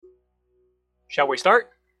Shall we start?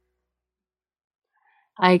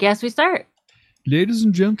 I guess we start. Ladies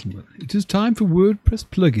and gentlemen, it is time for WordPress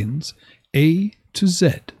plugins A to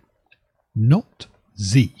Z, not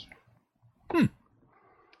Z.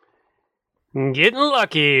 Getting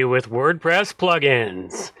lucky with WordPress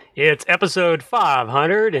plugins. It's episode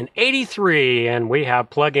 583, and we have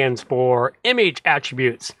plugins for image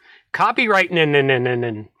attributes, copyright,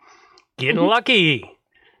 getting lucky,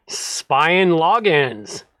 spying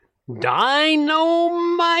logins,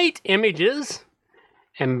 dynamite images,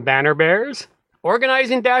 and banner bears,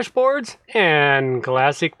 organizing dashboards, and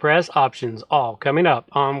classic press options, all coming up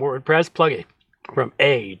on WordPress plugin from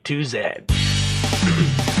A to Z.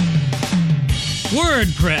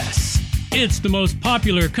 WordPress. It's the most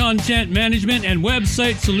popular content management and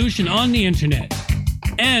website solution on the internet.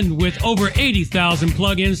 And with over 80,000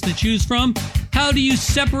 plugins to choose from, how do you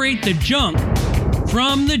separate the junk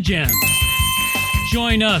from the gems?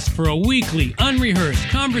 Join us for a weekly, unrehearsed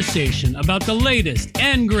conversation about the latest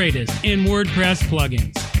and greatest in WordPress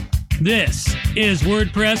plugins. This is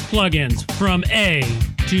WordPress plugins from A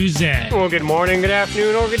to Z. Well, good morning, good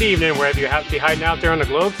afternoon, or good evening, wherever you happen to be hiding out there on the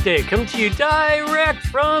globe today. Come to you direct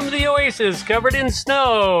from the oasis covered in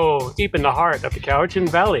snow, deep in the heart of the Cowichan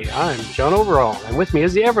Valley. I'm John Overall, and with me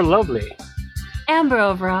is the ever lovely Amber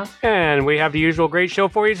Overall. And we have the usual great show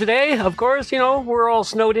for you today. Of course, we're all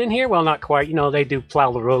snowed in here. Well, not quite. They do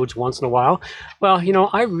plow the roads once in a while. Well,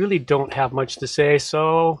 I really don't have much to say,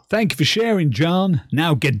 so... Thank you for sharing, John.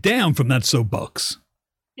 Now get down from that soapbox.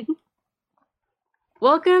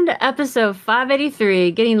 Welcome to episode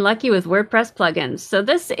 583, Getting Lucky with WordPress Plugins. So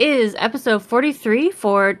this is episode 43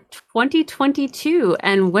 for 2022,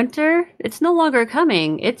 and winter, it's no longer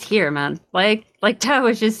coming. It's here, man. Like Dad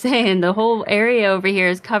was just saying, the whole area over here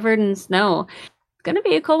is covered in snow. It's going to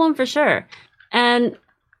be a cold one for sure. And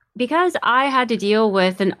because I had to deal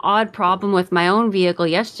with an odd problem with my own vehicle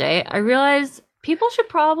yesterday, I realized people should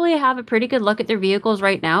probably have a pretty good look at their vehicles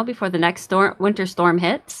right now before the next winter storm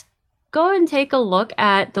hits. Go and take a look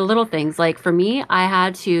at the little things. Like for me, I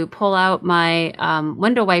had to pull out my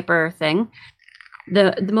window wiper thing.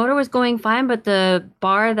 The motor was going fine, but the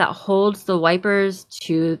bar that holds the wipers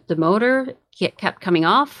to the motor kept coming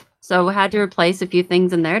off. So I had to replace a few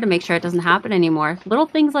things in there to make sure it doesn't happen anymore. Little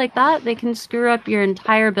things like that, they can screw up your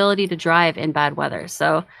entire ability to drive in bad weather.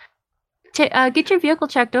 So get your vehicle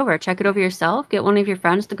checked over. Check it over yourself. Get one of your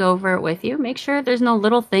friends to go over it with you. Make sure there's no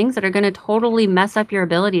little things that are going to totally mess up your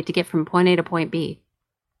ability to get from point A to point B.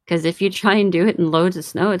 Because if you try and do it in loads of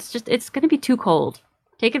snow, it's going to be too cold.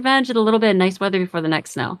 Take advantage of a little bit of nice weather before the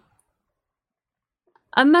next snow.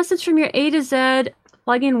 A message from your A to Z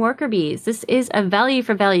plugin worker bees. This is a value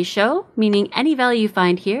for value show, meaning any value you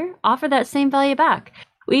find here, offer that same value back.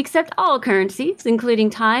 We accept all currencies, including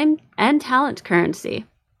time and talent currency.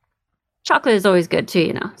 Chocolate is always good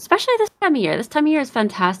too, especially this time of year. This time of year is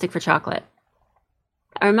fantastic for chocolate.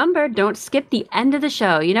 Remember, don't skip the end of the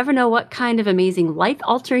show. You never know what kind of amazing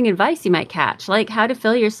life-altering advice you might catch, like how to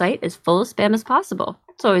fill your site as full of spam as possible.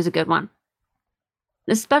 It's always a good one.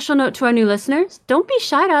 A special note to our new listeners, don't be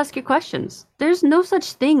shy to ask your questions. There's no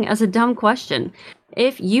such thing as a dumb question.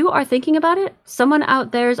 If you are thinking about it, someone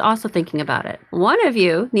out there is also thinking about it. One of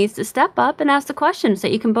you needs to step up and ask the question so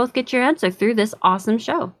you can both get your answer through this awesome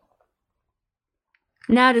show.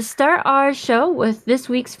 Now, to start our show with this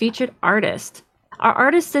week's featured artist. Our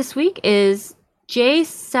artist this week is Jay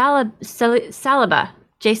Saliba,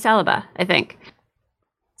 I think.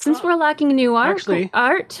 Since we're lacking new art,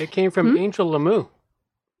 it came from Angel Lamu.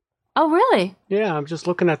 Oh, really? Yeah, I'm just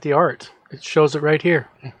looking at the art. It shows it right here.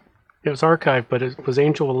 It was archived, but it was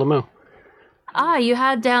Angel Lamu. Ah, you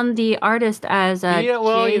had down the artist as Yeah,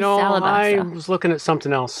 well, Jay Saliba, I was looking at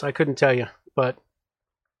something else. I couldn't tell you, but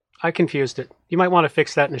I confused it. You might want to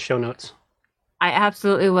fix that in the show notes. I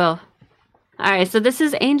absolutely will. All right, so this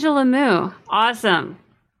is Angel Lamu. Awesome.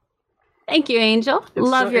 Thank you, Angel.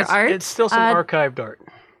 Love your art. It's still some archived art.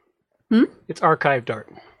 It's archived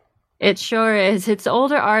art. It sure is. It's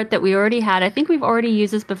older art that we already had. I think we've already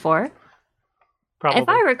used this before. Probably. If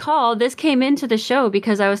I recall, this came into the show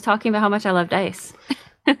because I was talking about how much I loved ice.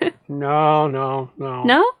 No. No?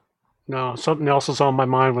 No, something else was on my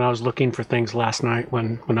mind when I was looking for things last night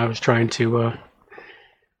when I was trying to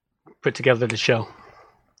put together the show.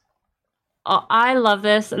 Oh, I love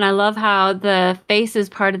this, and I love how the face is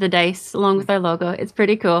part of the dice along with our logo. It's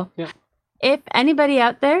pretty cool. Yeah. If anybody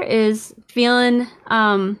out there is feeling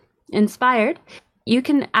inspired, you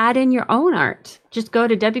can add in your own art. Just go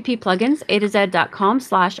to WP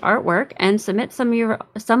A2Z.com/artwork and submit some of your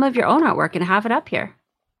own artwork and have it up here.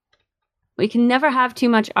 We can never have too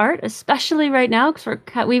much art, especially right now because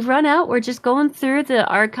we've run out. We're just going through the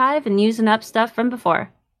archive and using up stuff from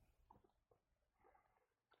before.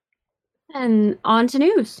 And on to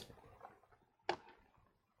news.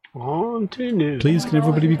 On to news. Please, can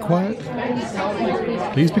everybody be quiet?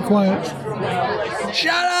 Please be quiet.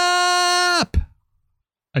 Shut up!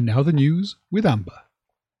 And now the news with Amber.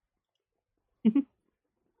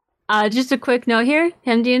 Just a quick note here.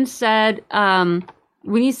 Hemdian said,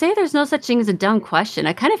 when you say there's no such thing as a dumb question,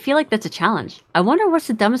 I kind of feel like that's a challenge. I wonder what's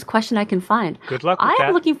the dumbest question I can find. Good luck with that.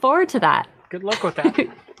 I'm looking forward to that. Good luck with that.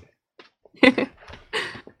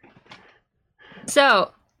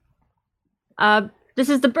 So, this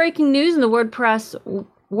is the breaking news in the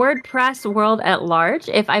WordPress world at large.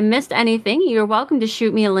 If I missed anything, you're welcome to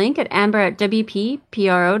shoot me a link at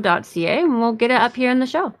amber@wppro.ca and we'll get it up here in the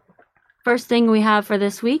show. First thing we have for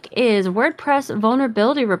this week is WordPress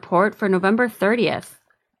vulnerability report for November 30th.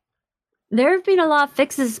 There have been a lot of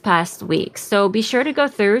fixes past week, so be sure to go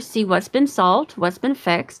through, see what's been solved, what's been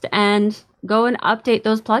fixed, and go and update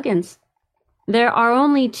those plugins. There are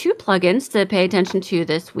only 2 plugins to pay attention to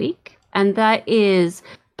this week, and that is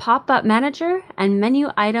Pop-Up Manager and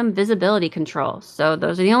Menu Item Visibility Control. So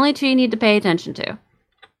those are the only 2 you need to pay attention to.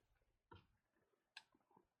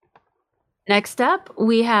 Next up,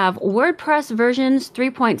 we have WordPress versions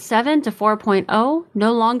 3.7 to 4.0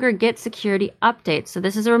 no longer get security updates. So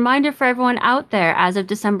this is a reminder for everyone out there as of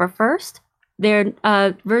December 1st. Their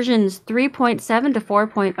versions 3.7 to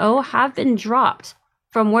 4.0 have been dropped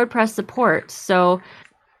from WordPress support. So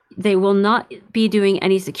they will not be doing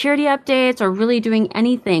any security updates or really doing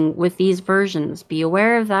anything with these versions. Be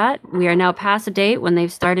aware of that. We are now past a date when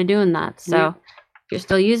they've started doing that. So if you're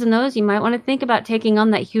still using those, you might want to think about taking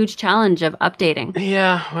on that huge challenge of updating.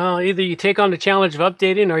 Yeah, well, either you take on the challenge of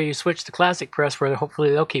updating or you switch to Classic Press where hopefully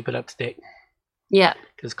they'll keep it up to date. Yeah.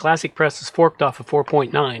 Because Classic Press is forked off of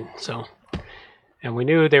 4.9, so... And we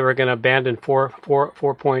knew they were going to abandon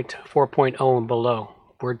 4.0 and below.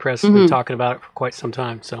 WordPress has been talking about it for quite some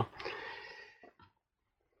time. So,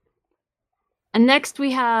 and next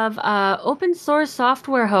we have open source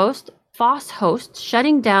software host FossHost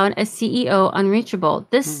shutting down as CEO unreachable.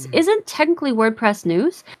 This isn't technically WordPress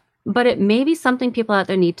news, but it may be something people out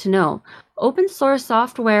there need to know. Open source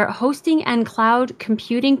software hosting and cloud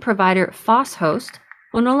computing provider FossHost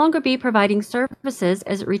will no longer be providing services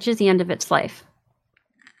as it reaches the end of its life.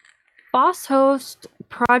 FossHost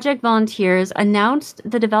project volunteers announced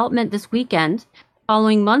the development this weekend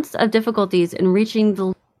following months of difficulties in reaching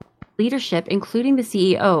the leadership, including the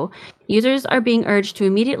CEO. Users are being urged to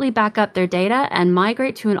immediately back up their data and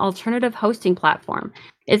migrate to an alternative hosting platform.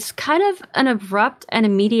 It's kind of an abrupt and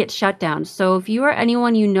immediate shutdown, so if you or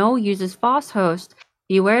anyone you know uses FossHost,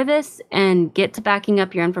 be aware of this and get to backing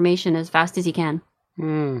up your information as fast as you can.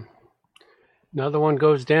 Another one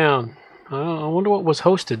goes down. I wonder what was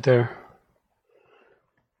hosted there.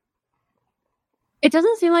 It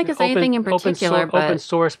doesn't seem like it's anything in particular, but... Open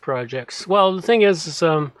source projects. Well, the thing is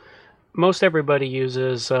most everybody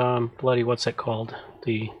uses, what's it called?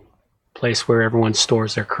 The place where everyone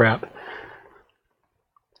stores their crap.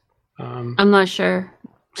 I'm not sure.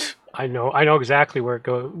 I know exactly where it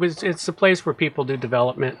goes. It's the place where people do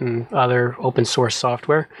development and other open source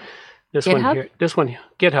software.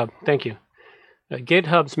 GitHub. Thank you.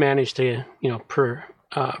 GitHub's managed to,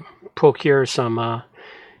 procure some,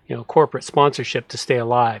 corporate sponsorship to stay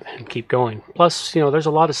alive and keep going. Plus, there's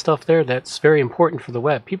a lot of stuff there that's very important for the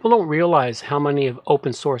web. People don't realize how many of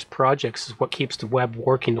open source projects is what keeps the web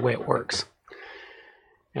working the way it works.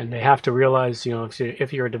 And they have to realize,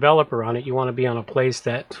 if you're a developer on it, you want to be on a place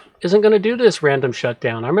that isn't going to do this random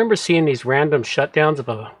shutdown. I remember seeing these random shutdowns of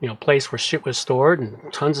a place where shit was stored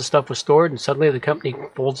and tons of stuff was stored, and suddenly the company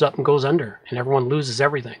folds up and goes under, and everyone loses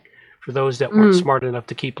everything. For those that weren't smart enough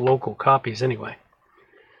to keep local copies anyway.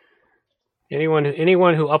 Anyone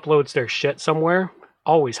who uploads their shit somewhere,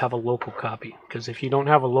 always have a local copy. Because if you don't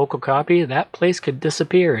have a local copy, that place could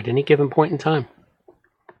disappear at any given point in time.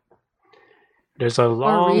 There's a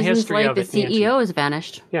long history of it. The CEO has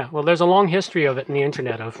vanished. Yeah, well, there's a long history of it in the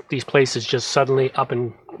internet of these places just suddenly up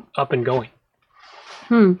and going.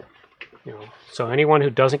 So anyone who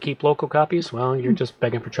doesn't keep local copies, well, you're just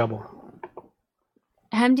begging for trouble.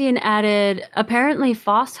 Hemdian added, apparently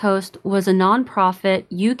FossHost was a non-profit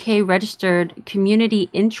UK registered community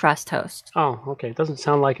interest host. Oh, okay. It doesn't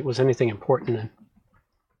sound like it was anything important then.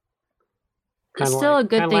 It's still a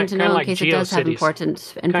good thing to know in case it does have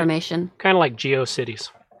important information. Kind of like GeoCities.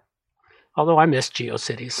 Although I miss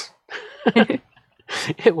GeoCities.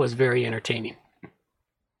 It was very entertaining.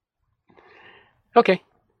 Okay.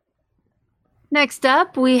 Next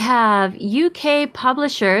up, we have UK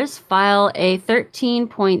publishers file a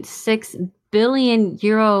 13.6 billion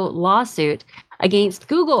euro lawsuit against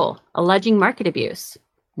Google, alleging market abuse.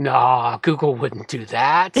 Nah, Google wouldn't do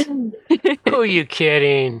that. Who are you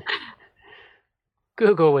kidding?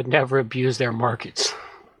 Google would never abuse their markets.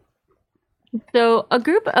 So, a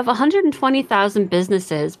group of 120,000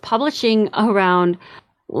 businesses publishing around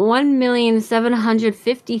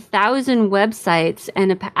 1,750,000 websites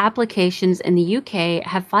and applications in the UK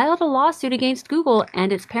have filed a lawsuit against Google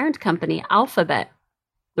and its parent company, Alphabet.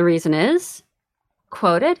 The reason is,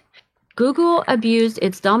 quoted, Google abused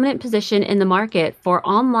its dominant position in the market for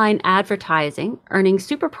online advertising, earning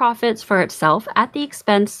super profits for itself at the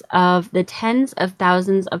expense of the tens of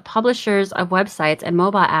thousands of publishers of websites and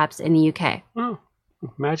mobile apps in the UK. Oh,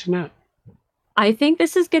 imagine that. I think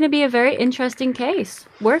this is going to be a very interesting case,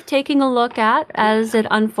 worth taking a look at as it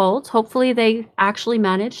unfolds. Hopefully they actually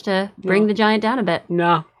manage to bring the giant down a bit.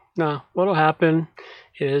 No. What'll happen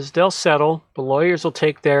is they'll settle. The lawyers will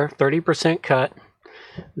take their 30% cut.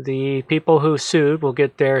 The people who sued will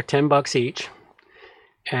get their $10 each,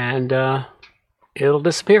 and it'll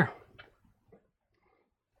disappear.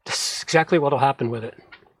 This is exactly what'll happen with it.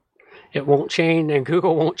 It won't change, and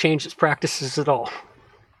Google won't change its practices at all.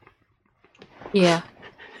 Yeah.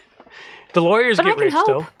 The lawyers But get rich, help.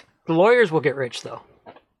 though. The lawyers will get rich, though.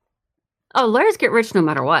 Oh, lawyers get rich no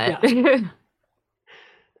matter what. Yeah.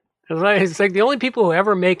 It's like the only people who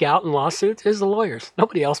ever make out in lawsuits is the lawyers.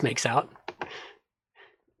 Nobody else makes out.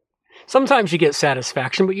 Sometimes you get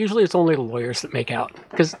satisfaction, but usually it's only the lawyers that make out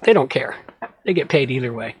because they don't care. They get paid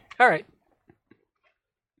either way. All right.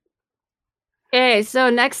 Okay, so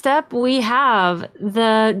next up we have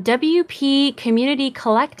the WP Community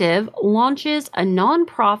Collective launches a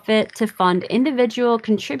nonprofit to fund individual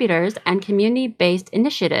contributors and community-based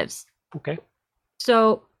initiatives. Okay.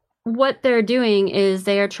 So what they're doing is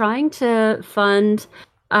they are trying to fund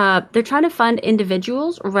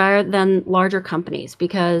individuals rather than larger companies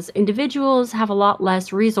because individuals have a lot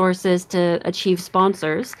less resources to achieve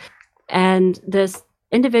sponsors, and this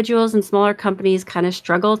individuals and smaller companies kind of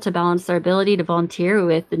struggle to balance their ability to volunteer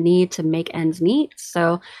with the need to make ends meet.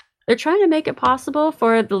 So they're trying to make it possible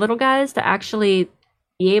for the little guys to actually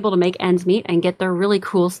be able to make ends meet and get their really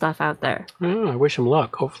cool stuff out there. Oh, I wish them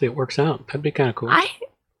luck. Hopefully it works out. That'd be kind of cool. I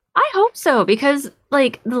hope so, because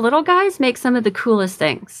like the little guys make some of the coolest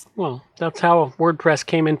things. Well, that's how WordPress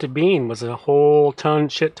came into being, was a whole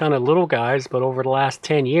shit ton of little guys, but over the last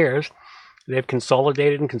 10 years, they've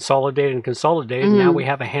consolidated and consolidated and consolidated. Mm-hmm. And now we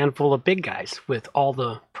have a handful of big guys with all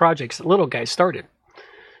the projects that little guys started.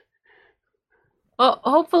 Well,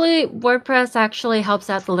 hopefully WordPress actually helps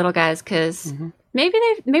out the little guys, because maybe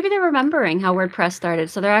they're remembering how WordPress started,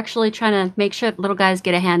 so they're actually trying to make sure little guys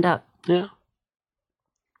get a hand up. Yeah.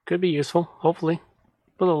 Could be useful, hopefully.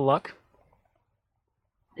 With a little luck.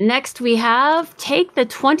 Next, we have Take the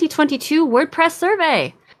 2022 WordPress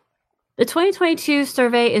Survey. The 2022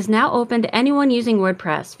 survey is now open to anyone using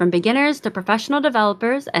WordPress, from beginners to professional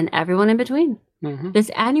developers and everyone in between. Mm-hmm. This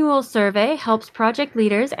annual survey helps project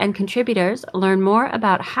leaders and contributors learn more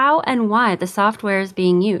about how and why the software is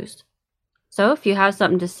being used. So if you have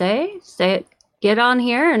something to say it. Get on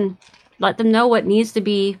here and let them know what needs to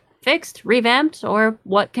be fixed, revamped, or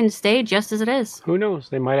what can stay just as it is. Who knows?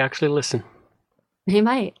 They might actually listen. They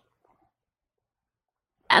might.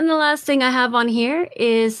 And the last thing I have on here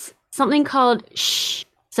is something called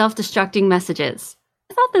self-destructing messages.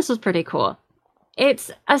 I thought this was pretty cool.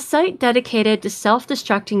 It's a site dedicated to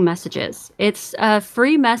self-destructing messages. It's a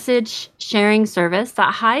free message sharing service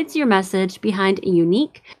that hides your message behind a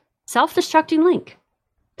unique self-destructing link.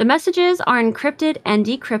 The messages are encrypted and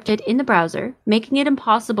decrypted in the browser, making it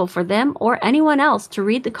impossible for them or anyone else to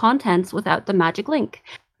read the contents without the magic link.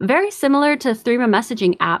 Very similar to Threema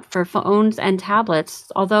messaging app for phones and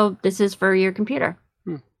tablets, although this is for your computer.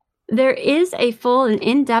 There is a full and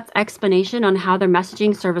in-depth explanation on how their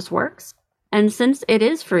messaging service works, and since it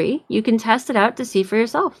is free, you can test it out to see for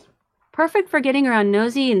yourself. Perfect for getting around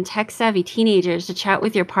nosy and tech-savvy teenagers to chat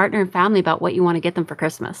with your partner and family about what you want to get them for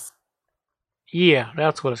Christmas. Yeah,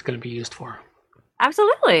 that's what it's going to be used for.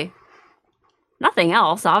 Absolutely. Nothing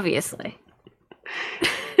else, obviously.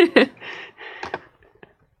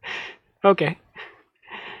 Okay.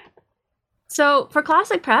 So for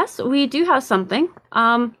Classic Press, we do have something.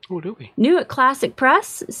 Oh, do we? New at Classic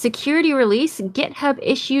Press, security release, GitHub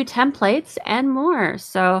issue templates, and more.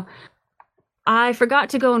 So I forgot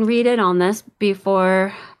to go and read it on this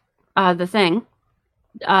before the thing.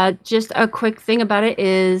 Just a quick thing about it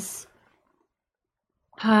is...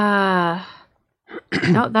 no,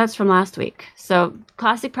 that's from last week. So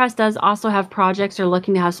Classic Press does also have projects they're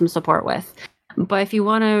looking to have some support with. But if you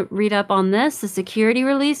want to read up on this, the security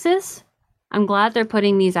releases, I'm glad they're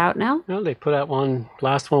putting these out now. Well, they put out one.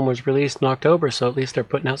 Last one was released in October, so at least they're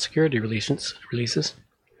putting out security releases.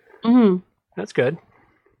 Mm-hmm. That's good.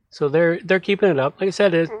 So they're keeping it up. Like I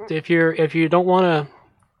said, if you don't want to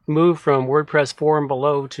move from WordPress 4 and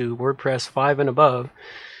below to WordPress 5 and above,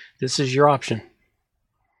 this is your option.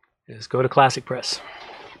 Just go to Classic Press.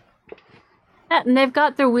 Yeah, and they've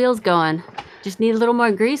got their wheels going. Just need a little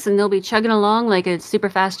more grease and they'll be chugging along like a super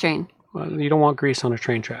fast train. Well, you don't want grease on a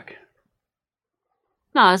train track.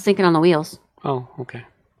 No, I was thinking on the wheels. Oh, okay.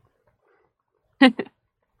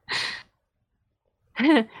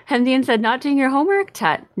 Hendian said, not doing your homework?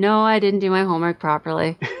 Tut. No, I didn't do my homework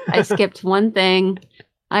properly. I skipped one thing.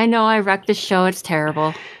 I know I wrecked the show. It's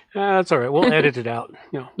terrible. That's all right. We'll edit it out.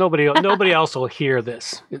 Nobody else will hear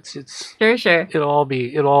this. It's Sure. It'll all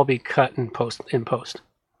be cut in post.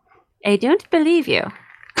 I don't believe you.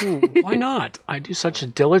 Why not? I do such a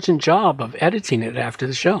diligent job of editing it after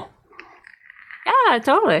the show. Yeah,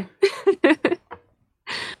 totally.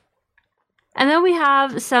 And then we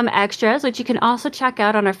have some extras, which you can also check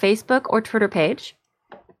out on our Facebook or Twitter page.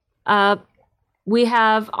 We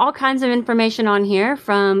have all kinds of information on here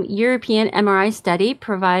from European MRI study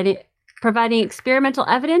providing experimental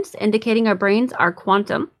evidence indicating our brains are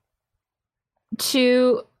quantum,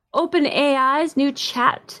 to OpenAI's new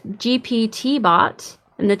Chat GPT bot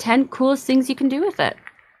and the 10 coolest things you can do with it.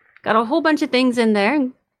 Got a whole bunch of things in there,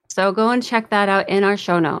 so go and check that out in our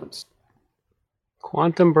show notes.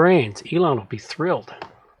 Quantum brains. Elon will be thrilled.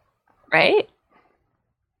 Right?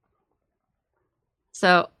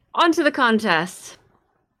 So, on to the contest.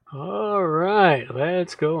 All right,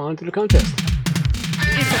 let's go on to the contest.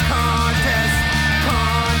 It's a contest.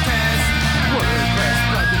 WordPress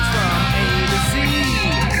plugins from A to Z.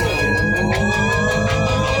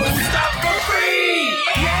 Oh, stop for free!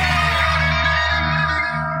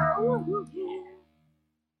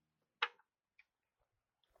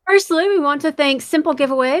 Firstly, we want to thank Simple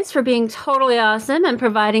Giveaways for being totally awesome and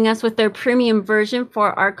providing us with their premium version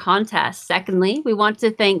for our contest. Secondly, we want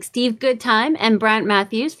to thank Steve Goodtime and Brant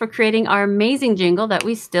Matthews for creating our amazing jingle that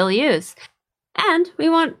we still use. And we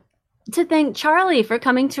want to thank Charlie for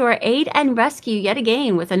coming to our aid and rescue yet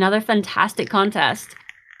again with another fantastic contest.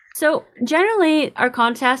 So generally, our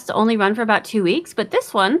contests only run for about 2 weeks, but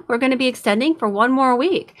this one we're going to be extending for 1 more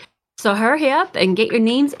week. So hurry up and get your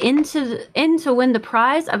names in to win the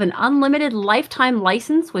prize of an unlimited lifetime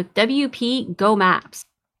license with WP Go Maps.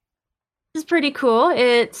 This is pretty cool.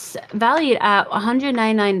 It's valued at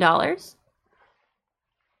 $199.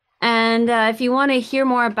 And if you want to hear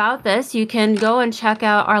more about this, you can go and check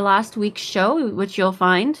out our last week's show, which you'll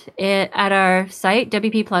find at our site,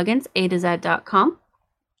 wppluginsa2z.com.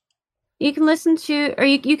 You can listen to, or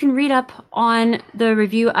you can read up on the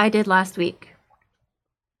review I did last week.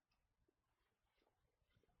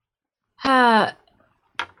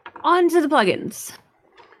 On to the plugins.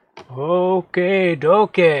 Okay,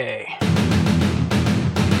 dokie.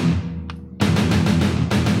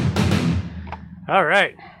 All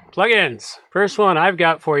right, plugins. First one I've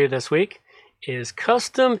got for you this week is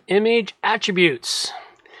Custom Image Attributes.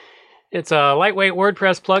 It's a lightweight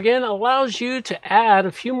WordPress plugin, allows you to add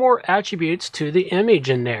a few more attributes to the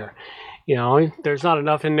image in there. You know, there's not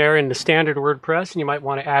enough in there in the standard WordPress, and you might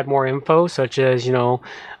want to add more info, such as,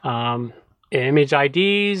 image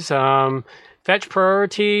IDs, fetch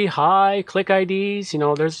priority, high, click IDs.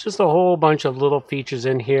 There's just a whole bunch of little features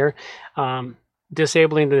in here.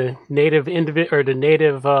 Disabling the native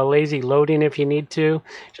lazy loading if you need to.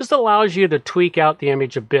 Just allows you to tweak out the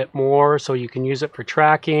image a bit more so you can use it for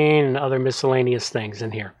tracking and other miscellaneous things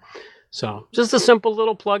in here. So just a simple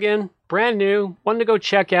little plugin, brand new, one to go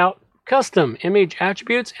check out. Custom Image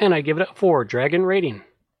Attributes, and I give it a 4 Dragon rating.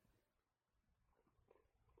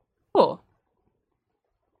 Cool.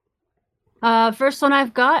 First one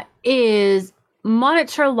I've got is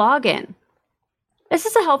Monitor Login. This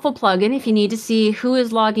is a helpful plugin if you need to see who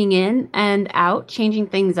is logging in and out, changing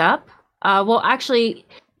things up.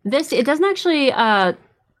 It doesn't actually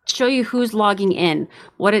show you who's logging in.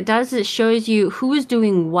 What it does is it shows you who is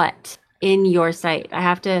doing what in your site. I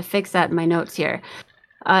have to fix that in my notes here.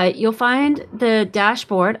 You'll find the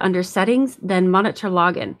dashboard under Settings, then Monitor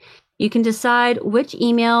Login. You can decide which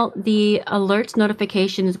email the alert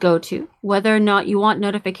notifications go to, whether or not you want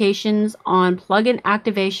notifications on plugin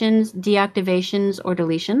activations, deactivations, or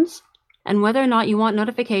deletions, and whether or not you want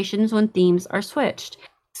notifications when themes are switched.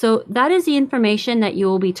 So that is the information that you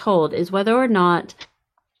will be told, is whether or not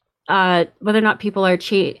people are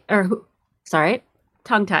tongue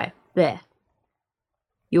tie. Bleh.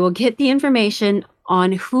 You will get the information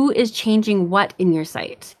on who is changing what in your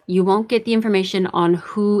site. You won't get the information on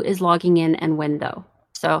who is logging in and when, though.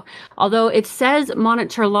 So although it says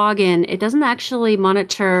monitor login, it doesn't actually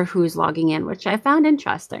monitor who's logging in, which I found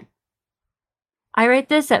interesting. I rate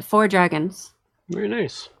this at 4 dragons. Very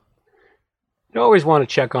nice. You always want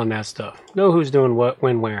to check on that stuff. Know who's doing what,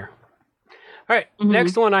 when, where. All right,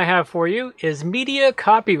 next one I have for you is Media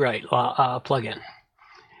Copyright plugin.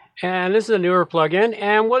 And this is a newer plugin,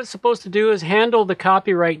 and what it's supposed to do is handle the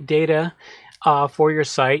copyright data for your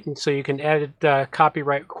site, and so you can edit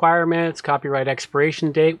copyright requirements, copyright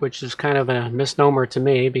expiration date, which is kind of a misnomer to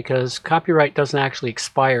me because copyright doesn't actually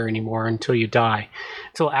expire anymore until you die,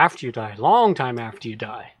 until after you die, long time after you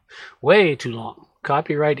die, way too long.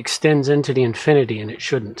 Copyright extends into the infinity, and it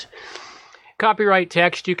shouldn't. Copyright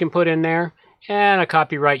text you can put in there, and a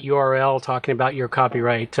copyright URL talking about your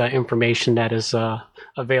copyright information that is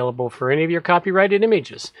available for any of your copyrighted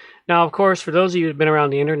images. Now, of course, for those of you who've been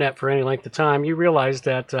around the internet for any length of time, you realize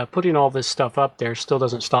that putting all this stuff up there still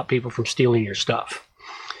doesn't stop people from stealing your stuff.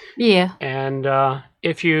 Yeah. And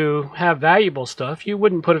if you have valuable stuff, you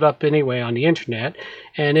wouldn't put it up anyway on the internet.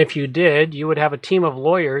 And if you did, you would have a team of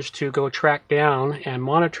lawyers to go track down and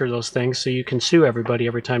monitor those things so you can sue everybody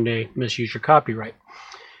every time they misuse your copyright.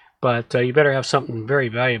 But you better have something very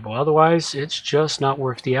valuable. Otherwise, it's just not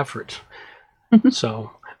worth the effort.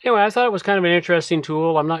 So, anyway, I thought it was kind of an interesting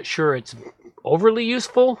tool. I'm not sure it's overly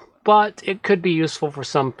useful, but it could be useful for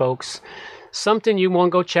some folks. Something you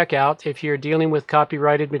want to go check out if you're dealing with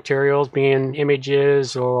copyrighted materials, being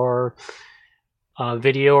images or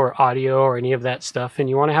video or audio or any of that stuff, and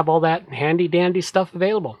you want to have all that handy-dandy stuff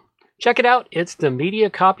available. Check it out. It's the Media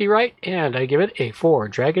Copyright, and I give it a 4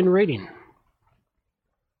 dragon rating.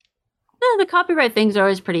 The copyright things are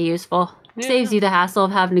always pretty useful. Yeah. Saves you the hassle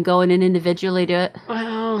of having to go in and individually do it.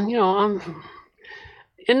 Well, you know,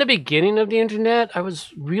 in the beginning of the internet, I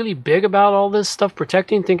was really big about all this stuff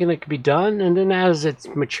protecting, thinking it could be done. And then as it's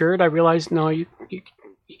matured, I realized, no, you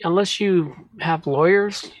unless you have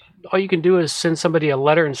lawyers, all you can do is send somebody a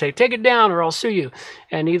letter and say, take it down or I'll sue you.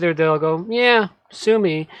 And either they'll go, yeah, sue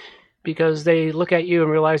me, because they look at you and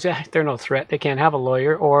realize they're no threat. They can't have a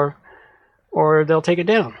lawyer, or they'll take it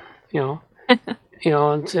down, you know.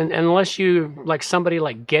 And unless you like somebody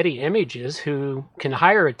like Getty Images who can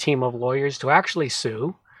hire a team of lawyers to actually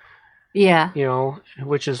sue, Yeah.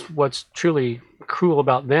 Which is what's truly cruel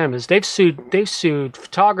about them is they've sued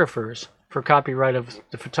photographers for copyright of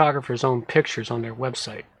the photographer's own pictures on their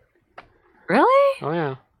website. Really? Oh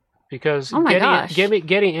yeah, because Oh my gosh.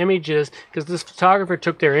 Getty Images, because this photographer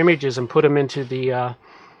took their images and put them into the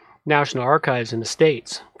National Archives in the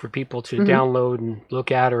States for people to download and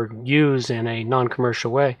look at or use in a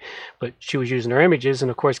non-commercial way. But she was using her images,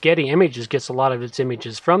 and of course Getty Images gets a lot of its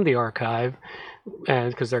images from the archive,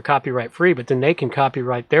 and because they're copyright free. But then they can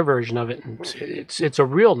copyright their version of it, and it's a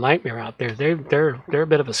real nightmare out there. They're a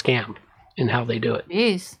bit of a scam in how they do it.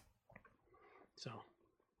 Jeez. So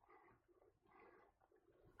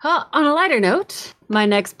On a lighter note, my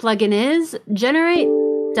next plugin is Generate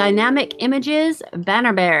Dynamic Images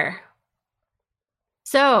Banner Bear.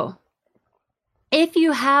 So, if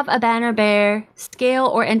you have a Banner Bear Scale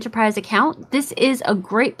or Enterprise account, this is a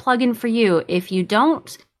great plugin for you. If you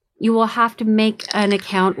don't, you will have to make an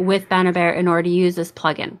account with Banner Bear in order to use this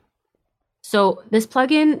plugin. So, this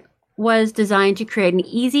plugin was designed to create an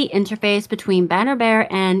easy interface between Banner Bear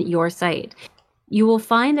and your site. You will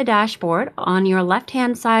find the dashboard on your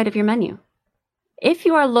left-hand side of your menu. If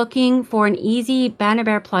you are looking for an easy Banner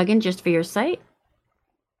Bear plugin just for your site,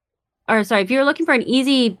 if you're looking for an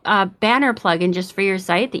easy banner plugin just for your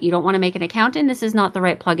site that you don't want to make an account in, this is not the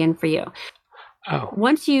right plugin for you. Oh.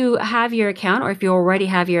 Once you have your account, or if you already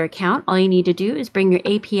have your account, all you need to do is bring your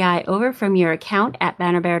API over from your account at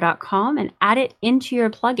bannerbear.com and add it into your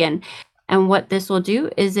plugin. And what this will do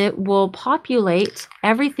is it will populate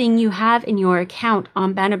everything you have in your account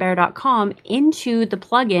on bannerbear.com into the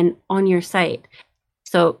plugin on your site.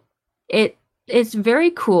 So it's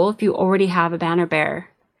very cool if you already have a Banner Bear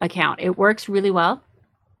account. It works really well.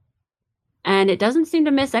 And it doesn't seem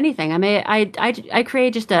to miss anything. I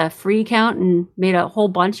created just a free account and made a whole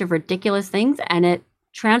bunch of ridiculous things, and it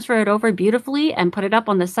transferred it over beautifully and put it up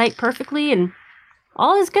on the site perfectly, and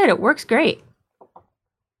all is good. It works great.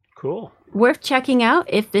 Cool. Worth checking out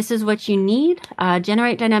if this is what you need.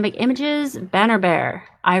 Generate Dynamic Images, Banner Bear.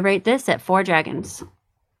 I rate this at 4 dragons.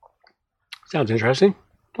 Sounds interesting.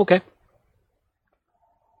 Okay.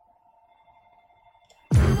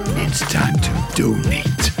 It's time to donate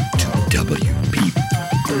to WP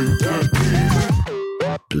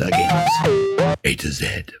Plugins A to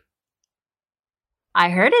Z. I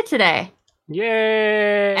heard it today.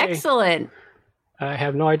 Yay! Excellent. I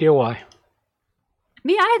have no idea why.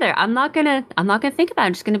 Me either. I'm not gonna think about it.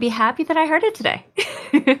 I'm just gonna be happy that I heard it today.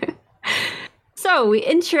 So we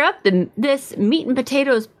interrupt this meat and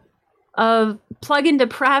potatoes of Plug-in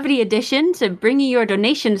Depravity edition to bring you your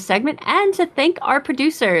donation segment and to thank our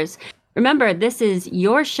producers. Remember, this is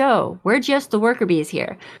your show. We're just the worker bees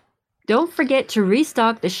here. Don't forget to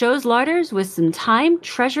restock the show's larders with some time,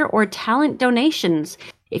 treasure, or talent donations.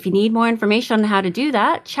 If you need more information on how to do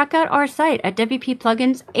that, check out our site at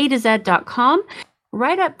wpplugins.com.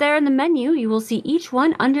 Right up there in the menu, you will see each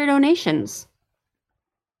one under donations.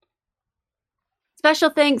 Special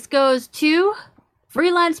thanks goes to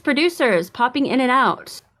freelance producers popping in and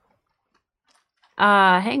out.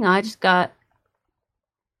 Hang on, I just got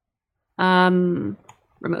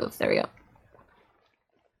removed. There we go.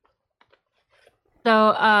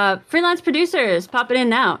 So, freelance producers popping in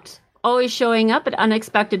and out, always showing up at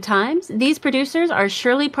unexpected times. These producers are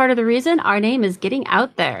surely part of the reason our name is getting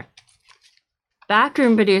out there.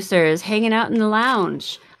 Backroom producers hanging out in the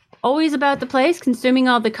lounge. Always about the place, consuming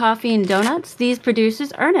all the coffee and donuts. These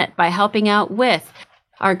producers earn it by helping out with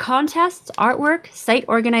our contests, artwork, site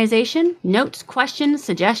organization, notes, questions,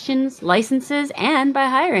 suggestions, licenses, and by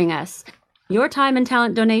hiring us. Your time and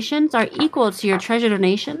talent donations are equal to your treasure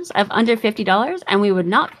donations of under $50, and we would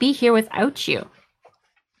not be here without you.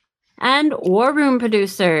 And War Room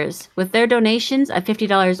producers. With their donations of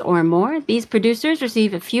 $50 or more, these producers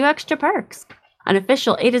receive a few extra perks. An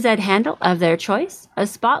official A to Z handle of their choice, a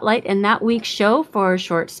spotlight in that week's show for a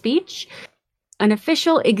short speech, an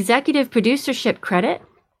official executive producership credit,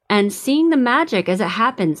 and seeing the magic as it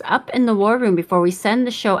happens up in the War Room before we send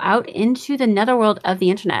the show out into the netherworld of the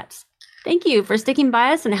internet. Thank you for sticking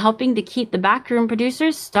by us and helping to keep the backroom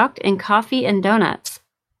producers stocked in coffee and donuts.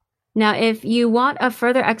 Now, if you want a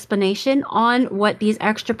further explanation on what these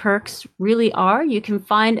extra perks really are, you can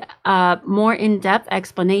find a more in-depth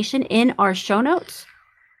explanation in our show notes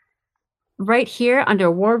right here under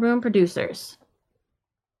War Room Producers.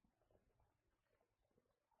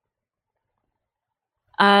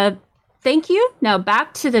 Thank you. Now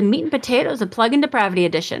back to the meat and potatoes of Plug-in Depravity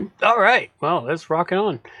edition. All right. Well, let's rock it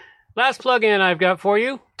on. Last plug-in I've got for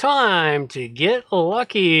you. Time to get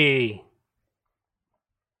lucky.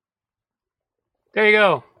 There you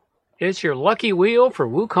go. It's your lucky wheel for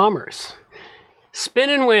WooCommerce. Spin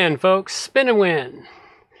and win, folks. Spin and win.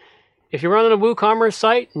 If you're running a WooCommerce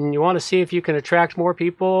site and you want to see if you can attract more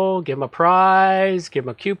people, give them a prize, give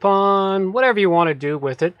them a coupon, whatever you want to do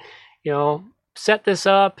with it, set this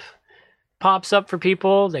up, pops up for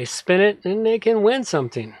people, they spin it, and they can win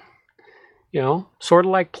something. Sort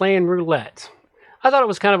of like playing roulette. I thought it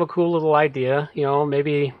was kind of a cool little idea.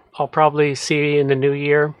 Maybe I'll probably see in the new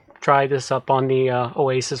year, try this up on the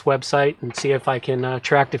Oasis website and see if I can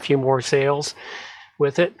attract a few more sales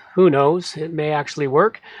with it. Who knows? It may actually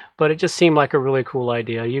work, but it just seemed like a really cool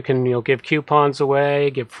idea. You can give coupons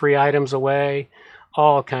away, give free items away,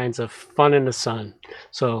 all kinds of fun in the sun.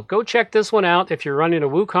 So go check this one out. If you're running a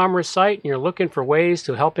WooCommerce site and you're looking for ways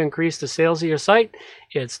to help increase the sales of your site,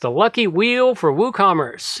 it's the Lucky Wheel for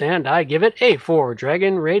WooCommerce, and I give it a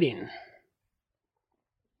 4-dragon rating.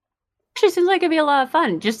 Actually seems like it'd be a lot of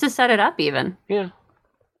fun just to set it up even. Yeah.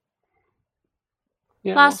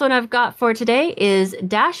 Last one I've got for today is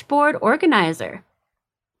Dashboard Organizer.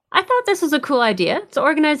 I thought this was a cool idea. It's an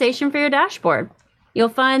organization for your dashboard. You'll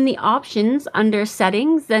find the options under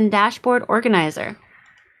Settings, then Dashboard Organizer.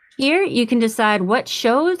 Here you can decide what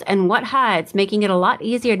shows and what hides, making it a lot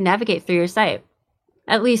easier to navigate through your site,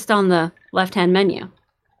 at least on the left-hand menu.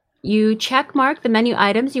 You check mark the menu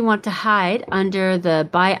items you want to hide under the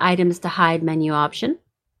Buy Items to Hide menu option,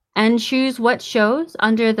 and choose what shows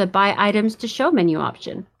under the Buy Items to Show menu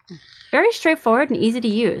option. Very straightforward and easy to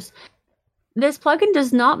use. This plugin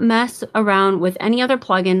does not mess around with any other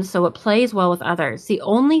plugins, so it plays well with others. The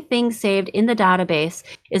only thing saved in the database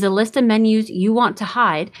is a list of menus you want to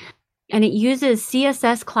hide, and it uses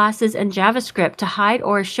CSS classes and JavaScript to hide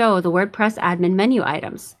or show the WordPress admin menu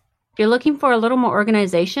items. If you're looking for a little more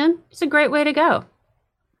organization, it's a great way to go.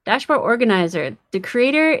 Dashboard Organizer. The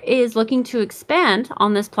creator is looking to expand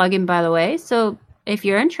on this plugin, by the way, so if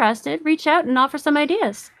you're interested, reach out and offer some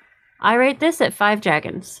ideas. I rate this at 5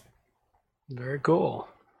 dragons. Very cool.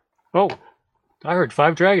 Oh, I heard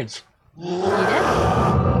 5 dragons. You did?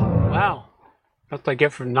 Wow. That's what I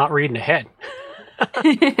get for not reading ahead.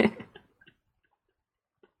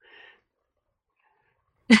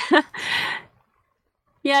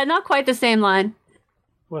 Yeah, not quite the same line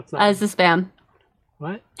What's that? as the spam.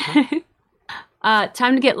 What?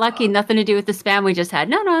 Time to get lucky, nothing to do with the spam we just had.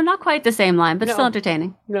 No, not quite the same line, but No. still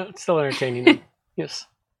entertaining. No, it's still entertaining. Yes.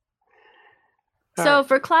 All So right.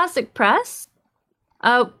 for Classic Press,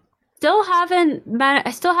 I still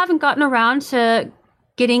haven't gotten around to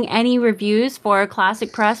getting any reviews for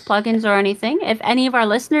Classic Press plugins or anything. If any of our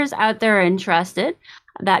listeners out there are interested,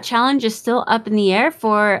 that challenge is still up in the air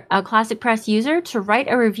for a Classic Press user to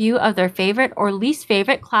write a review of their favorite or least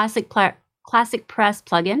favorite Classic Press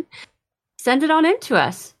plugin. Send it on in to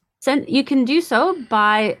us. You can do so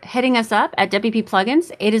by hitting us up at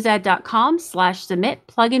WPPlugins, a2z.com/submit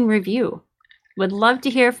plugin review. Would love to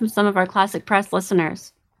hear from some of our Classic Press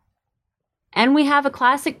listeners. And we have a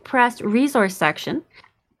Classic Press resource section.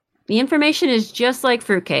 The information is just like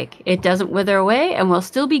fruitcake. It doesn't wither away and will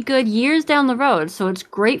still be good years down the road, so it's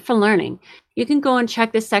great for learning. You can go and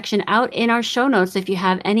check this section out in our show notes if you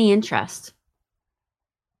have any interest.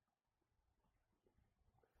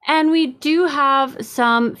 And we do have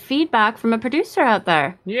some feedback from a producer out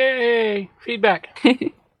there. Yay! Feedback.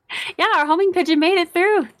 Yeah, our homing pigeon made it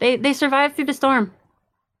through. They survived through the storm.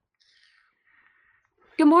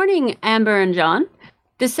 Good morning, Amber and John.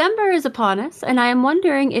 December is upon us, and I am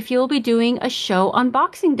wondering if you'll be doing a show on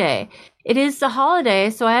Boxing Day. It is the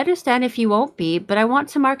holiday, so I understand if you won't be, but I want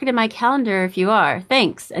to mark it in my calendar if you are.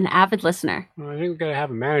 Thanks, an avid listener. Well, I think we've got to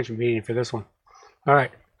have a management meeting for this one. All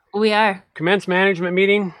right. We are. Commence management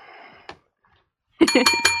meeting.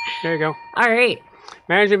 There you go. All right.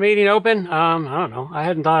 Management meeting open. I don't know. I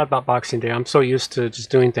hadn't thought about Boxing Day. I'm so used to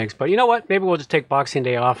just doing things. But you know what? Maybe we'll just take Boxing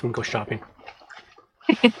Day off and go shopping.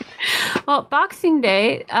 Well, Boxing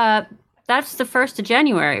Day, that's the 1st of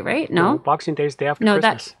January, right? No? Boxing Day's day after No,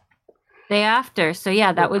 Christmas. that's day after. So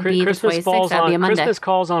yeah, that would be the 26th. That would be a Monday. Christmas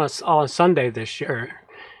falls on a Sunday this year.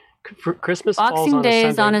 Christmas falls Boxing on Day a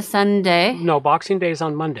is Sunday. on a Sunday. No, Boxing Day is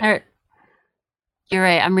on Monday. You're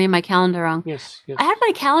right. I'm reading my calendar wrong. Yes. I had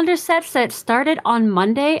my calendar set so it started on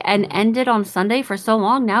Monday and ended on Sunday for so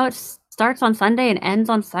long. Now it starts on Sunday and ends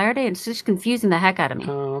on Saturday. It's just confusing the heck out of me.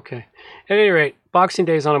 Oh, okay. At any rate, Boxing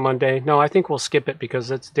Day is on a Monday. No, I think we'll skip it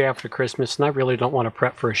because it's the day after Christmas, and I really don't want to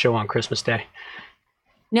prep for a show on Christmas Day.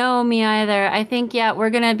 No, me either. I think, we're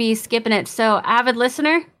going to be skipping it. So, avid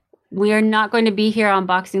listener, we are not going to be here on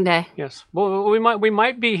Boxing Day. Yes. Well, we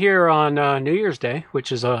might be here on New Year's Day,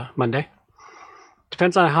 which is a Monday.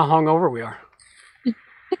 Depends on how hungover we are.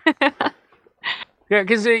 Yeah,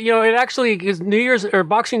 because it actually is New Year's or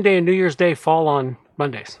Boxing Day and New Year's Day fall on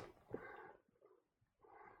Mondays.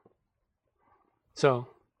 So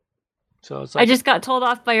it's like, I just got told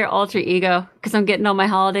off by your alter ego because I'm getting all my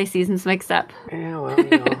holiday seasons mixed up. Yeah,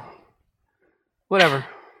 well, whatever.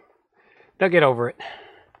 They'll get over it.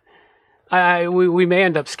 We may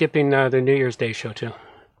end up skipping the New Year's Day show too,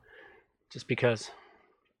 just because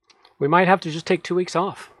we might have to just take 2 weeks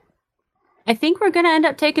off. I think we're going to end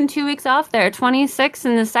up taking 2 weeks off there, 26th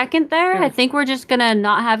and the 2nd there. Yeah. I think we're just going to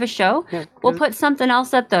not have a show. Yeah, we'll put something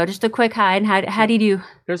else up, though, just a quick hi and how do you do?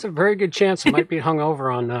 There's a very good chance it might be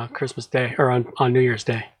hungover on Christmas Day or on New Year's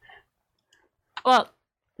Day. Well,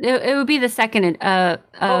 it would be the 2nd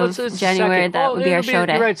of January. That would be our show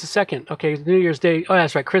day. Right, it's the 2nd. Okay, New Year's Day. Oh,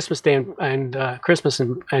 that's right. Christmas Day and Christmas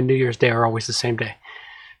and New Year's Day are always the same day.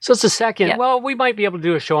 So it's the 2nd. Yep. Well, we might be able to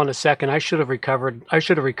do a show on the 2nd. I should have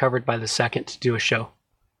recovered by the 2nd to do a show.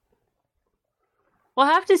 We'll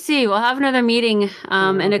have to see. We'll have another meeting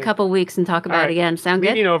in a couple weeks and talk about it again. Sound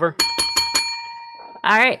good? Meeting over.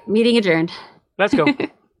 All right. Meeting adjourned. Let's go.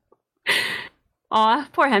 Aw,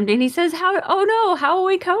 poor Hemden. He says, how will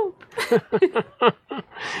we cope?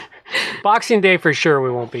 Boxing Day for sure we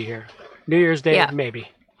won't be here. New Year's Day, maybe.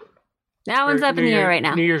 That one's up in the air right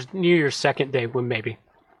now. New Year's 2nd day, maybe.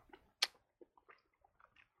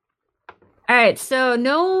 All right, so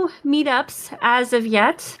no meetups as of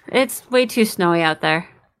yet. It's way too snowy out there.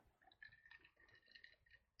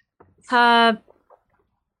 There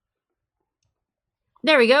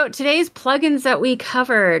we go. Today's plugins that we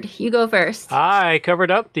covered. You go first. I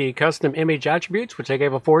covered up the custom image attributes, which I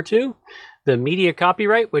gave a 4 to, the media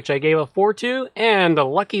copyright, which I gave a 4 to, and the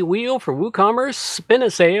lucky wheel for WooCommerce Spin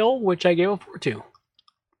a Sale, which I gave a 4 to.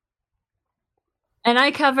 And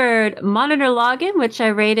I covered monitor login, which I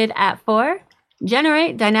rated at 4,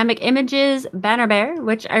 generate dynamic images Banner Bear,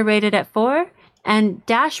 which I rated at 4, and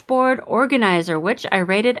dashboard organizer, which I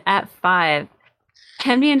rated at 5.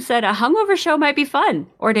 Hemdian said a hungover show might be fun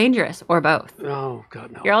or dangerous or both. Oh,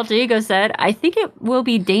 God, no. Your alter ego said, I think it will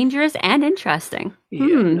be dangerous and interesting. Yeah,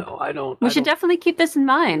 no, I don't. We should definitely keep this in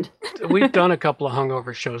mind. We've done a couple of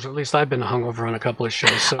hungover shows, or at least I've been hungover on a couple of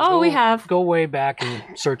shows. So we have. Go way back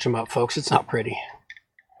and search them up, folks. It's not pretty.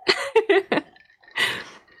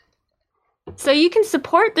 So you can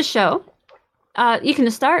support the show. You can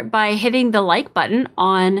start by hitting the like button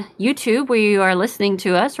on YouTube where you are listening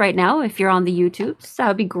to us right now. If you're on the YouTube, that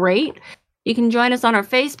would be great. You can join us on our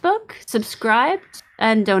Facebook, subscribe,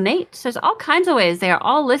 and donate. There's all kinds of ways. They are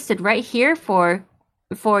all listed right here for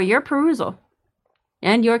your perusal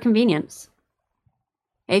and your convenience.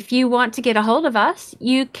 If you want to get a hold of us,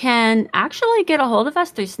 you can actually get a hold of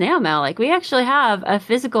us through snail mail. Like, we actually have a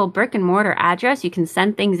physical brick and mortar address you can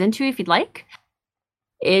send things into if you'd like.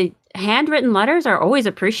 Handwritten letters are always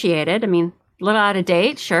appreciated. I mean, a little out of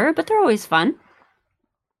date, sure, but they're always fun.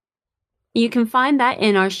 You can find that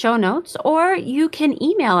in our show notes, or you can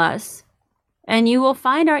email us. And you will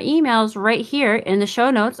find our emails right here in the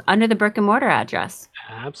show notes under the brick and mortar address.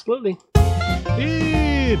 Absolutely.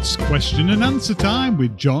 It's question and answer time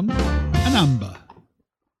with John and Amber.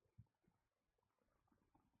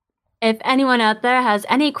 If anyone out there has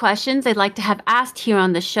any questions they'd like to have asked here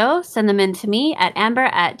on the show, send them in to me at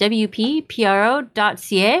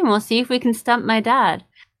amber@wppro.ca, and we'll see if we can stump my dad.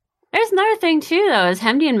 There's another thing, too, though, as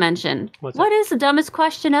Hemdian mentioned. What is the dumbest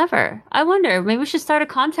question ever? I wonder. Maybe we should start a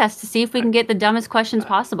contest to see if we can get the dumbest questions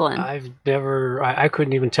possible in. I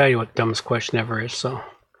couldn't even tell you what the dumbest question ever is, so.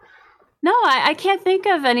 No, I can't think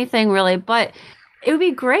of anything really, but it would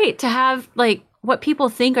be great to have, like, what people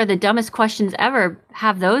think are the dumbest questions ever,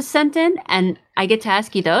 have those sent in, and I get to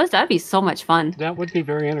ask you those. That'd be so much fun. That would be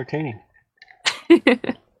very entertaining.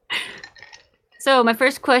 So my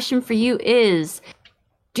first question for you is,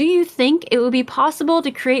 do you think it would be possible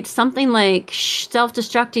to create something like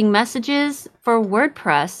self-destructing messages for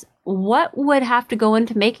WordPress? What would have to go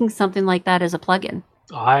into making something like that as a plugin?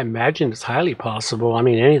 I imagine it's highly possible. I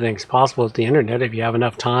mean, anything's possible with the internet if you have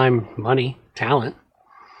enough time, money, talent.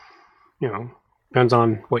 You know, depends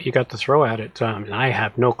on what you got to throw at it. And I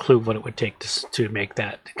have no clue what it would take to make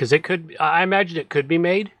that. Because it could, I imagine it could be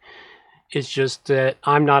made. It's just that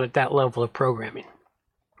I'm not at that level of programming.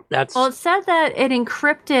 Well, it said that it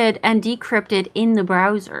encrypted and decrypted in the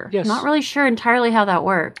browser. Yes. I'm not really sure entirely how that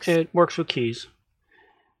works. It works with keys.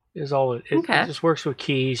 Is all it just works with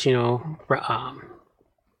keys, you know.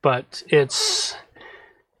 But it's,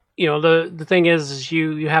 you know, the thing is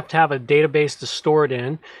you have to have a database to store it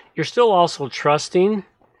in. You're still also trusting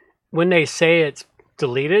when they say it's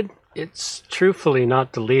deleted. It's truthfully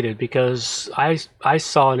not deleted, because I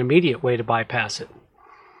saw an immediate way to bypass it.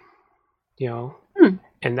 You know,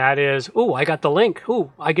 and that is, I got the link.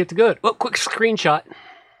 I get the good. Quick screenshot.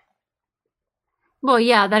 Well,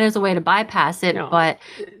 yeah, that is a way to bypass it, but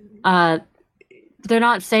they're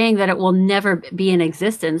not saying that it will never be in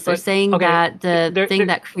existence. They're saying that the thing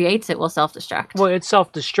that creates it will self-destruct. Well, it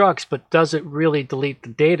self-destructs, but does it really delete the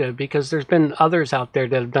data? Because there's been others out there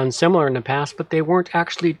that have done similar in the past, but they weren't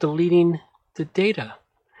actually deleting the data.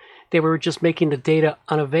 They were just making the data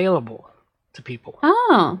unavailable to people.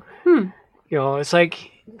 Oh. You know, it's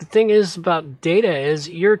like, the thing is about data is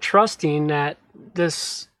you're trusting that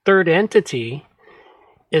this third entity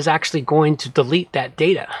is actually going to delete that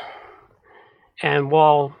data. And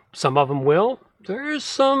while some of them will, there's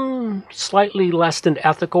some slightly less than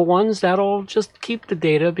ethical ones that'll just keep the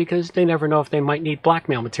data because they never know if they might need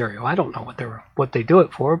blackmail material. I don't know what they do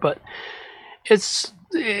it for, but it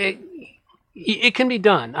can be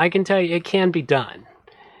done. I can tell you it can be done.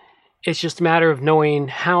 It's just a matter of knowing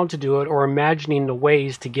how to do it or imagining the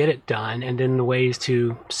ways to get it done and then the ways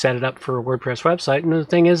to set it up for a WordPress website. And the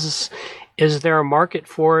thing is there a market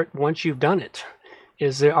for it once you've done it?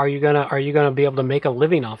 Are you gonna be able to make a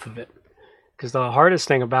living off of it? Because the hardest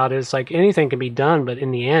thing about it is, like, anything can be done, but in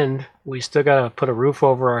the end, we still gotta put a roof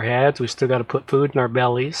over our heads. We still gotta put food in our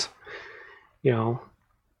bellies, you know,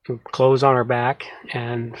 clothes on our back.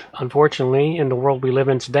 And unfortunately, in the world we live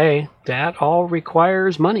in today, that all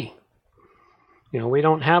requires money. You know, we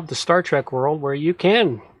don't have the Star Trek world where you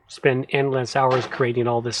can spend endless hours creating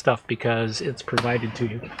all this stuff because it's provided to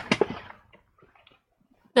you.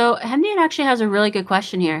 So Hemdian actually has a really good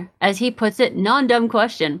question here. As he puts it, non-dumb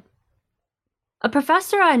question. A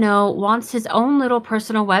professor I know wants his own little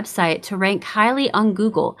personal website to rank highly on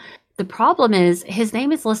Google. The problem is his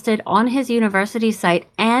name is listed on his university site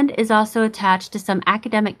and is also attached to some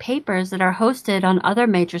academic papers that are hosted on other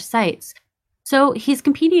major sites. So he's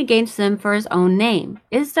competing against them for his own name.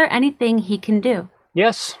 Is there anything he can do?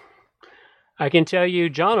 Yes. I can tell you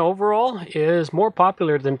John Overall is more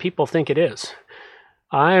popular than people think it is.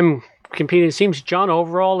 I'm competing. It seems John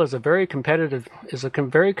Overall is a very competitive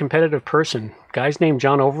person. Guys named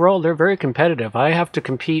John Overall, they're very competitive. I have to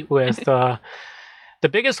compete with the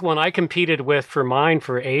biggest one I competed with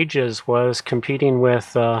for ages was competing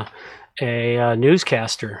with a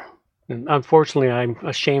newscaster. And unfortunately, I'm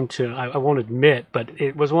ashamed I won't admit, but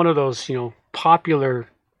it was one of those, you know, popular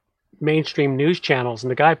mainstream news channels,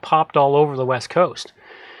 and the guy popped all over the West Coast.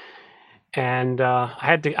 And I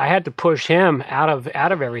had to push him out of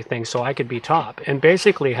everything so I could be top. And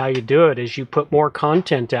basically, how you do it is you put more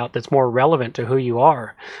content out that's more relevant to who you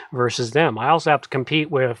are versus them. I also have to compete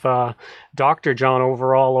with Dr. John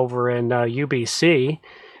Overall over in UBC,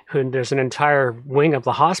 who there's an entire wing of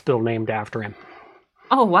the hospital named after him.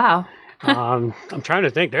 Oh, wow. I'm trying to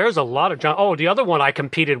think. There's a lot of John. Oh, the other one I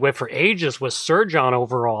competed with for ages was Sir John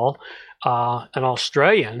Overall, an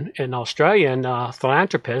Australian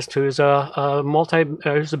philanthropist who's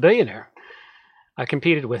who's a billionaire. I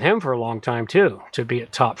competed with him for a long time too to be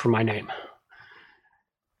at top for my name.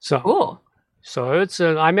 So Cool. So it's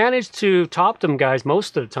I managed to top them guys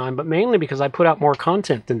most of the time, but mainly because I put out more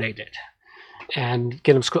content than they did, and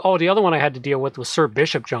get them. Oh, the other one I had to deal with was Sir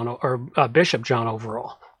Bishop John Bishop John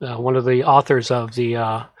Overall, one of the authors of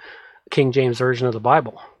the King James Version of the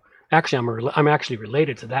Bible. Actually, I'm actually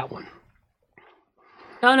related to that one.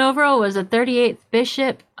 John Overall was the 38th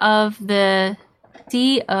bishop of the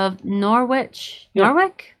See of Norwich, Yeah.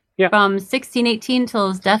 Norwich, Yeah. from 1618 till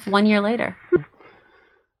his death 1 year later.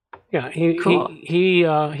 Yeah, he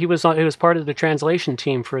was part of the translation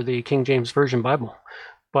team for the King James Version Bible.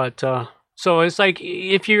 But so it's like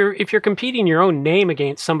if you're competing your own name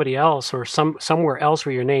against somebody else or somewhere else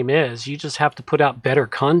where your name is, you just have to put out better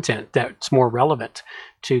content that's more relevant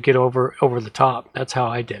to get over the top. That's how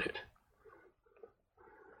I did it.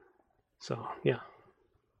 So yeah.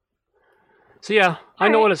 So yeah, I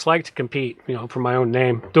know what it's like to compete, for my own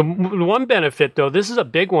name. The one benefit though, this is a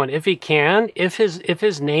big one. If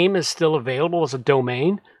his name is still available as a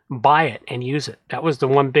domain, buy it and use it. That was the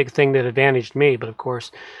one big thing that advantaged me. But of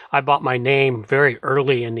course, I bought my name very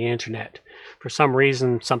early in the internet. For some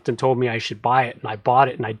reason, something told me I should buy it, and I bought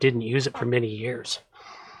it, and I didn't use it for many years.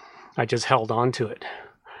 I just held on to it.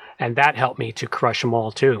 And that helped me to crush them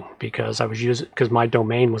all too, because my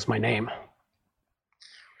domain was my name.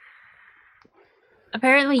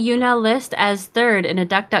 Apparently, you now list as third in a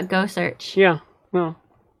DuckDuckGo search. Yeah, well,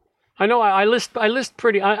 I know I list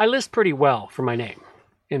pretty well for my name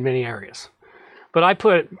in many areas, but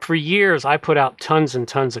for years I put out tons and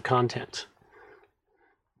tons of content.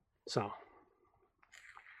 So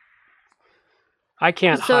I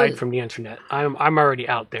can't hide from the internet. I'm already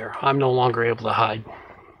out there. I'm no longer able to hide.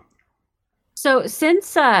 So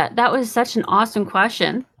since that was such an awesome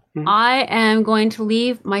question, I am going to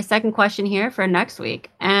leave my second question here for next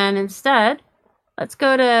week. And instead, let's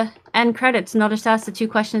go to end credits and I'll just ask the two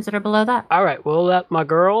questions that are below that. All right, we'll let my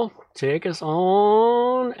girl take us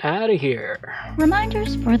on out of here.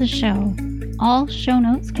 Reminders for the show. All show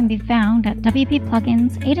notes can be found at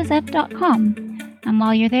wppluginsaToZ.com. And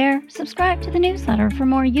while you're there, subscribe to the newsletter for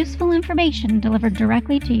more useful information delivered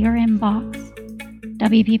directly to your inbox.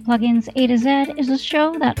 WP Plugins A to Z is a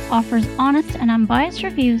show that offers honest and unbiased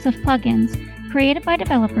reviews of plugins created by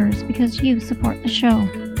developers because you support the show.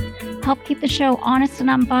 Help keep the show honest and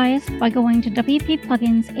unbiased by going to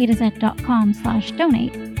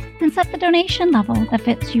wppluginsaToZ.com/donate and set the donation level that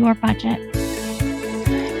fits your budget.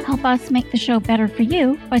 Help us make the show better for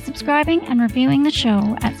you by subscribing and reviewing the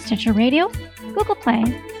show at Stitcher Radio, Google Play,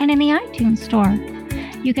 and in the iTunes Store.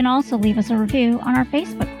 You can also leave us a review on our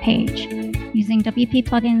Facebook page using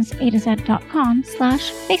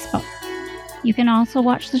wppluginsaToZ.com/Facebook. You can also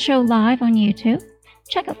watch the show live on YouTube,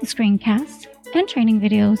 check out the screencasts and training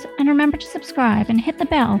videos, and remember to subscribe and hit the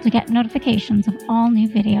bell to get notifications of all new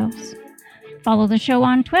videos. Follow the show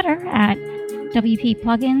on Twitter at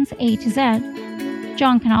WPPluginsAtoZ.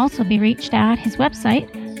 John can also be reached at his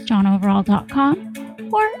website, johnoverall.com,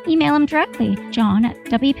 or email him directly,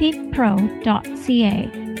 john@wppro.ca.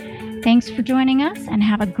 Thanks for joining us and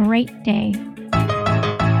have a great day.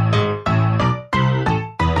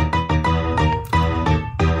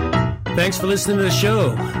 Thanks for listening to the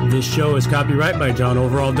show. This show is copyright by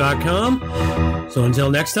johnoverall.com. So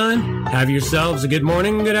until next time, have yourselves a good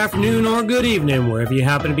morning, good afternoon, or good evening, wherever you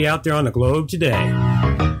happen to be out there on the globe today.